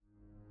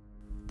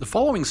The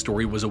following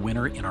story was a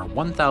winner in our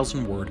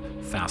 1,000-word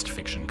fast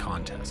fiction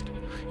contest.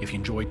 If you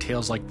enjoy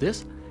tales like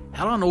this,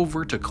 head on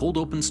over to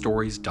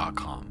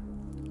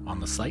coldopenstories.com. On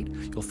the site,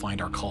 you'll find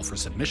our call for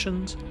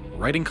submissions,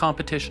 writing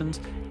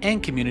competitions,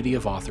 and community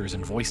of authors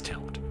and voice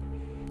talent.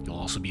 You'll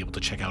also be able to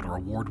check out our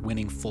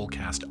award-winning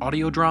full-cast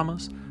audio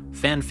dramas,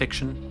 fan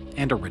fiction,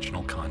 and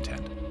original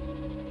content.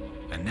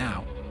 And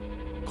now,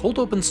 Cold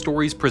Open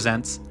Stories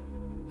presents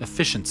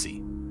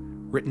Efficiency,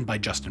 written by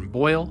Justin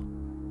Boyle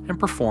and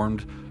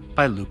performed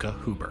by Luca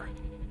Huber.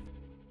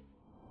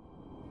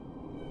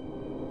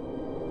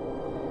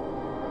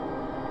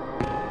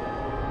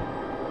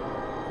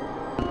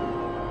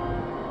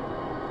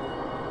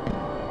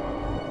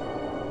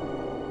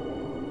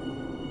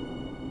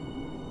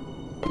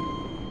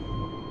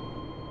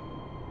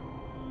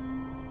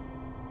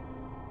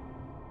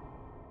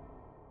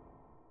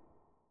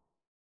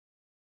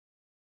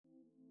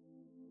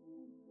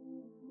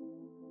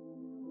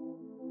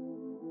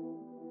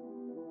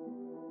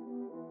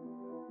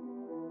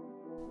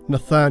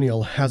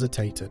 Nathaniel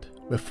hesitated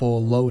before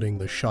loading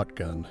the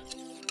shotgun.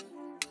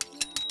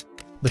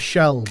 The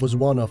shell was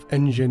one of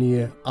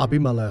engineer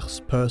Abimelech's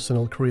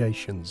personal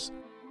creations.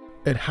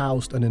 It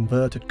housed an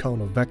inverted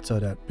cone of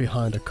Vectordet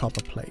behind a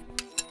copper plate,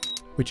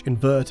 which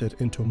inverted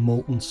into a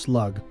molten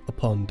slug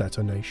upon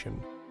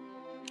detonation.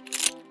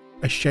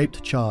 A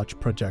shaped charge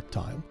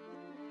projectile,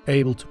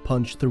 able to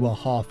punch through a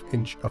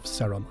half-inch of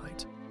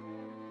ceramite.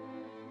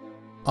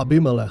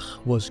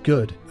 Abimelech was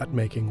good at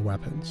making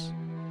weapons.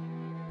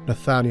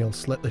 Nathaniel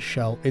slid the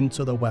shell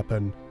into the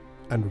weapon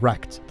and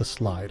racked the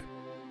slide.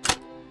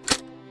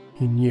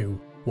 He knew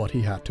what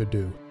he had to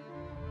do.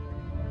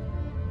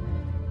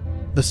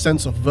 The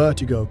sense of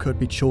vertigo could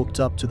be chalked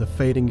up to the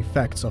fading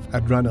effects of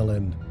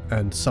adrenaline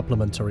and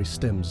supplementary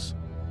stims.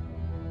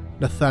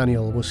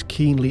 Nathaniel was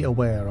keenly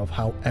aware of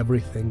how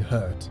everything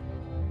hurt.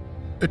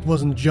 It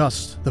wasn't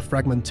just the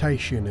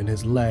fragmentation in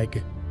his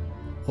leg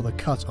or the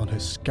cut on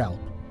his scalp.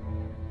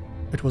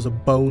 It was a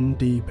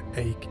bone-deep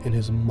ache in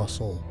his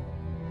muscle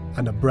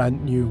and a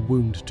brand new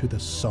wound to the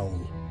soul.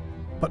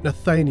 But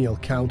Nathaniel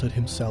counted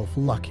himself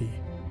lucky.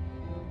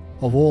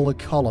 Of all the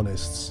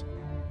colonists,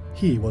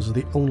 he was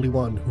the only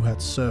one who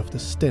had served a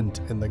stint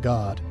in the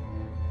Guard.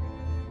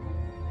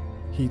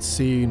 He'd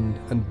seen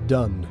and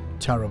done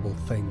terrible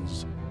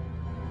things,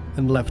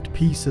 and left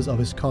pieces of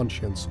his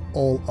conscience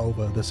all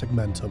over the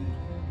segmentum.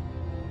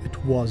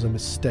 It was a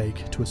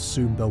mistake to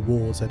assume the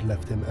walls had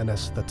left him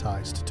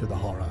anesthetized to the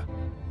horror.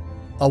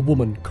 A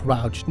woman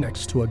crouched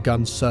next to a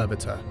gun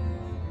servitor.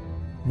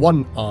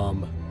 One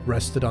arm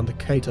rested on the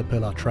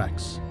caterpillar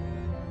tracks,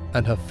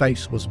 and her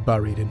face was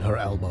buried in her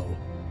elbow.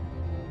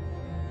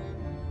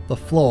 The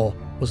floor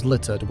was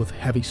littered with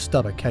heavy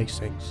stubber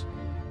casings.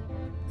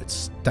 It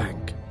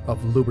stank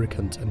of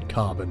lubricant and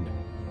carbon.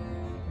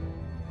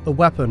 The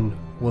weapon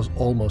was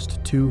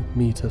almost 2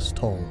 meters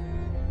tall,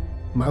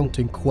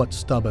 mounting quad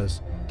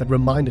stubbers that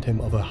reminded him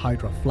of a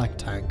Hydra flak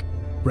tank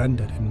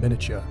rendered in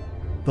miniature.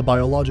 The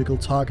biological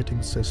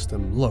targeting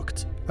system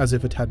looked as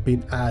if it had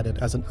been added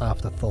as an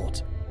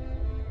afterthought.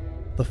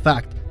 The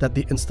fact that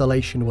the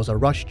installation was a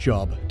rush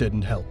job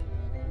didn't help.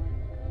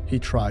 He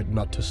tried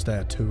not to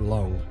stare too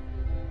long.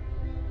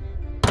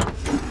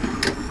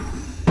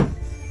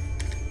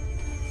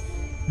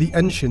 The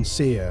Ancient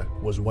Seer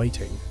was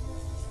waiting.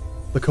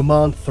 The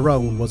command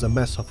throne was a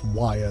mess of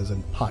wires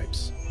and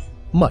pipes,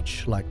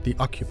 much like the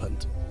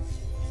occupant.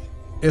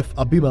 If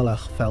Abimelech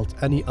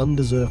felt any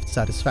undeserved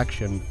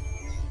satisfaction,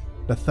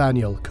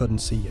 Nathaniel couldn't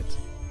see it.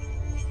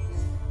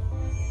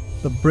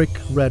 The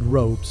brick-red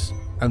robes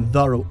and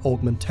thorough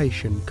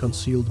augmentation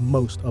concealed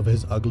most of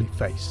his ugly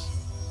face.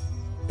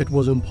 It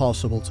was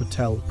impossible to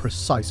tell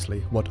precisely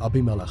what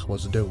Abimelech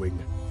was doing.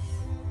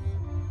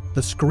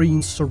 The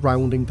screens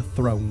surrounding the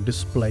throne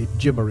displayed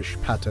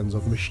gibberish patterns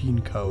of machine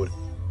code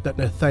that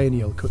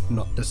Nathaniel could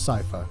not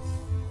decipher.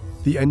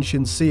 The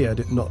Ancient Seer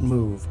did not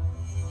move,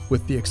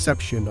 with the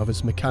exception of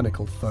his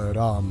mechanical third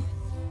arm,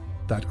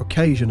 that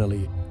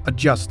occasionally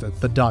adjusted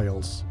the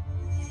dials.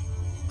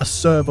 A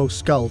servo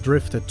skull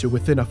drifted to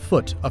within a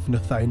foot of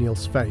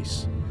Nathaniel's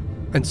face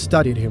and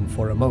studied him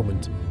for a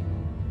moment.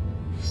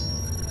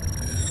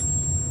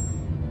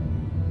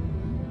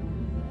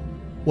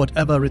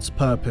 Whatever its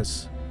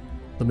purpose,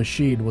 the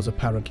machine was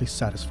apparently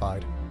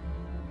satisfied.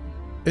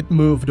 It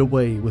moved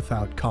away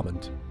without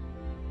comment.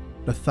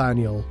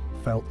 Nathaniel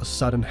felt a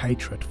sudden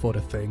hatred for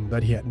the thing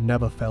that he had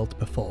never felt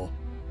before.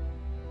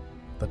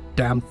 The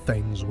damn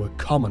things were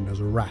common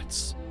as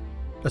rats,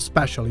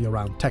 especially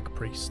around tech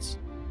priests.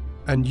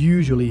 And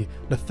usually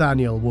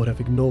Nathaniel would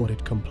have ignored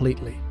it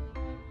completely,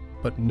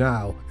 but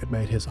now it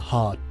made his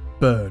heart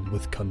burn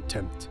with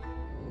contempt.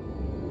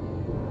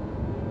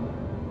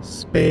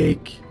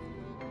 "Speak,"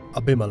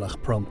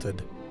 Abimelech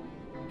prompted.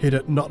 He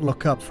did not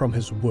look up from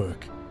his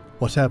work,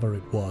 whatever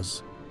it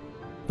was.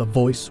 The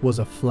voice was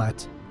a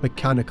flat,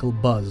 mechanical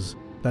buzz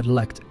that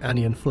lacked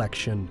any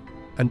inflection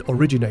and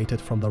originated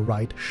from the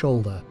right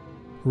shoulder,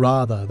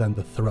 rather than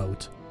the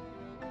throat.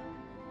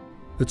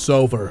 "It's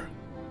over,"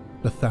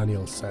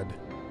 Nathaniel said.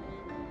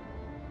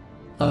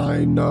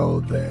 "I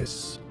know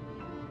this,"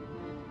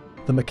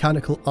 The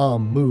mechanical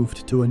arm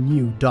moved to a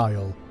new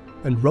dial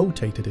and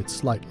rotated it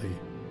slightly.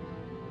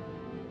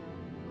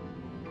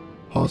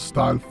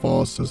 Hostile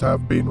forces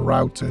have been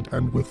routed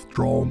and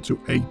withdrawn to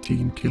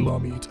 18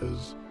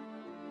 kilometers.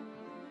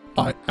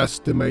 I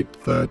estimate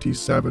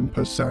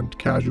 37%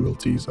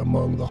 casualties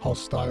among the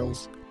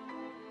hostiles,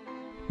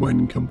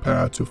 when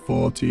compared to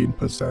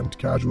 14%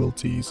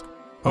 casualties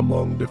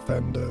among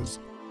defenders.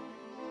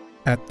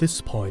 At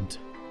this point,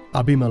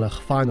 Abimelech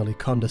finally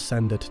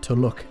condescended to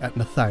look at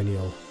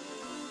Nathaniel.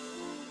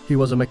 He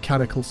was a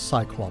mechanical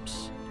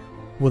cyclops,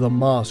 with a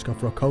mask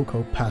of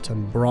Rococo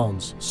pattern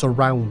bronze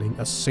surrounding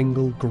a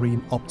single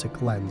green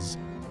optic lens,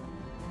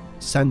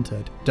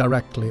 centered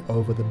directly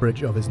over the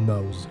bridge of his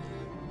nose.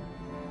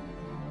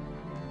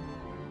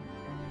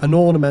 An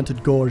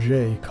ornamented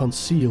gorget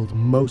concealed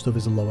most of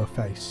his lower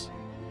face.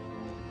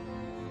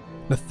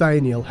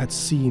 Nathaniel had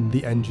seen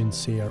the engine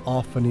seer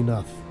often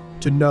enough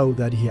to know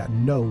that he had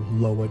no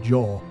lower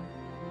jaw,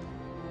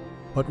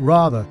 but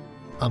rather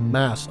a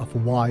mass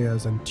of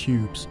wires and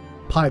tubes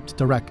piped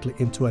directly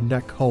into a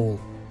neck hole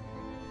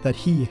that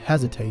he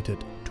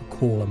hesitated to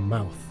call a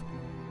mouth.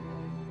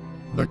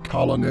 The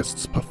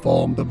colonists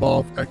performed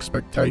above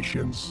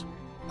expectations.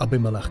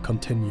 Abimelech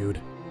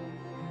continued.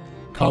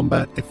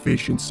 Combat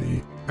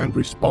efficiency and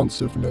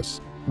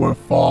responsiveness were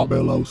far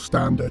below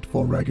standard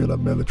for regular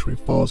military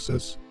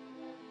forces,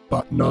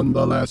 but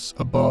nonetheless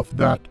above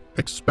that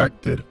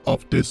expected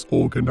of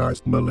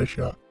disorganized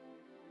militia.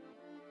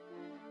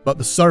 But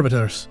the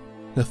servitors,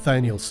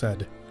 Nathaniel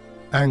said,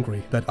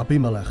 angry that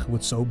Abimelech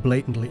would so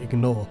blatantly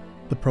ignore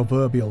the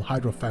proverbial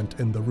Hierophant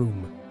in the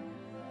room.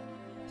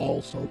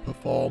 Also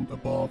performed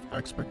above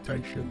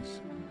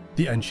expectations.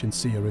 The ancient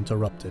seer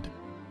interrupted.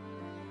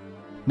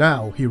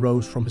 Now he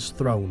rose from his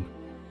throne,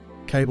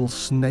 cables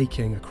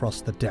snaking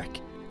across the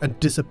deck and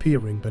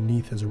disappearing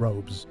beneath his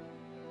robes.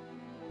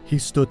 He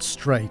stood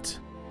straight,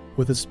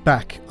 with his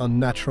back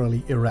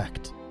unnaturally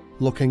erect,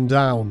 looking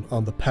down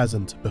on the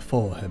peasant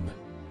before him.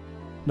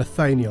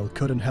 Nathaniel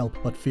couldn't help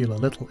but feel a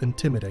little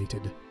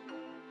intimidated.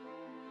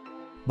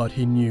 But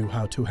he knew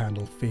how to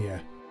handle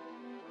fear,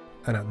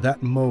 and at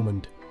that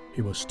moment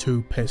he was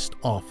too pissed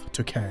off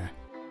to care.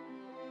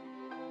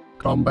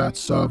 Combat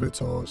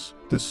servitors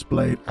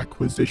displayed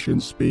acquisition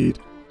speed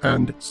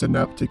and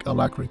synaptic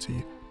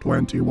alacrity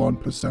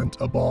 21%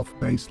 above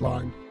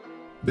baseline.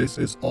 This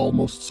is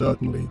almost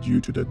certainly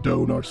due to the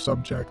donor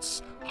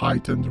subject's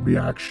heightened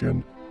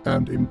reaction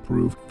and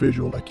improved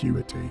visual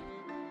acuity.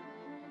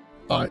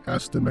 I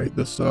estimate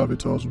the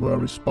servitors were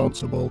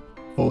responsible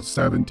for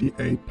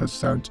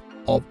 78%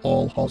 of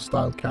all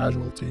hostile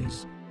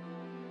casualties.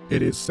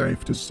 It is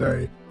safe to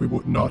say we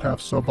would not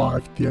have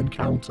survived the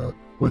encounter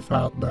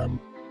without them.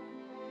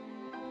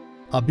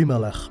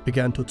 Abimelech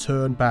began to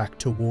turn back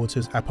towards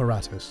his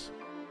apparatus,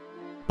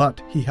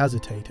 but he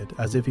hesitated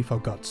as if he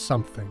forgot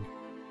something.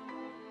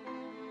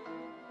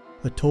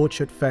 The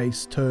tortured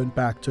face turned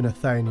back to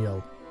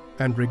Nathaniel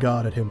and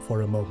regarded him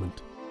for a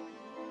moment.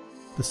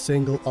 The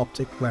single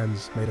optic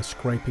lens made a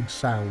scraping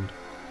sound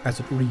as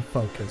it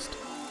refocused.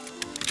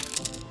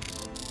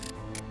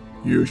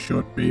 You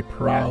should be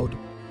proud,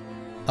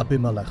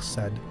 Abimelech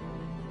said.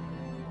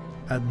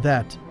 At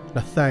that,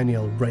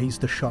 Nathaniel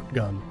raised the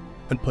shotgun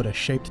and put a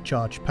shaped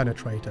charge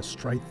penetrator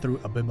straight through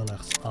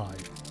Abimelech's eye.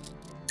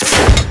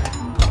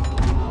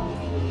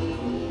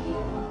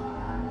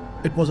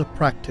 It was a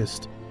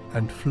practiced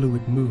and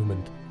fluid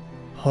movement,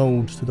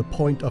 honed to the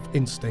point of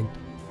instinct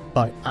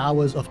by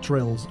hours of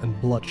drills and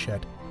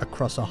bloodshed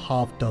across a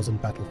half-dozen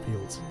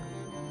battlefields.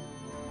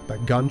 The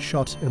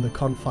gunshot in the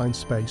confined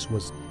space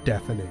was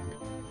deafening.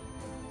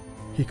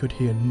 He could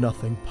hear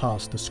nothing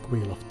past the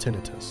squeal of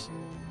tinnitus.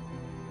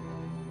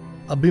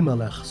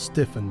 Abimelech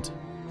stiffened,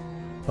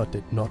 but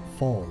did not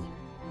fall.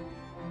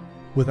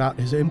 Without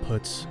his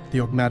inputs,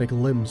 the augmatic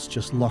limbs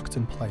just locked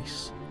in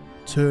place,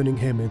 turning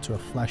him into a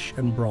flesh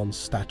and bronze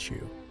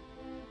statue.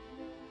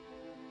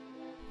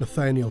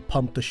 Nathaniel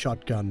pumped the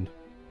shotgun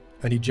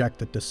and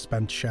ejected the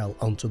spent shell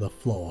onto the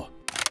floor.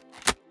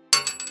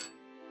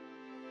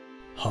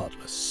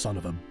 Heartless son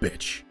of a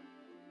bitch.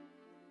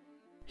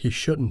 He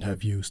shouldn't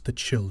have used the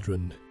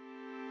children.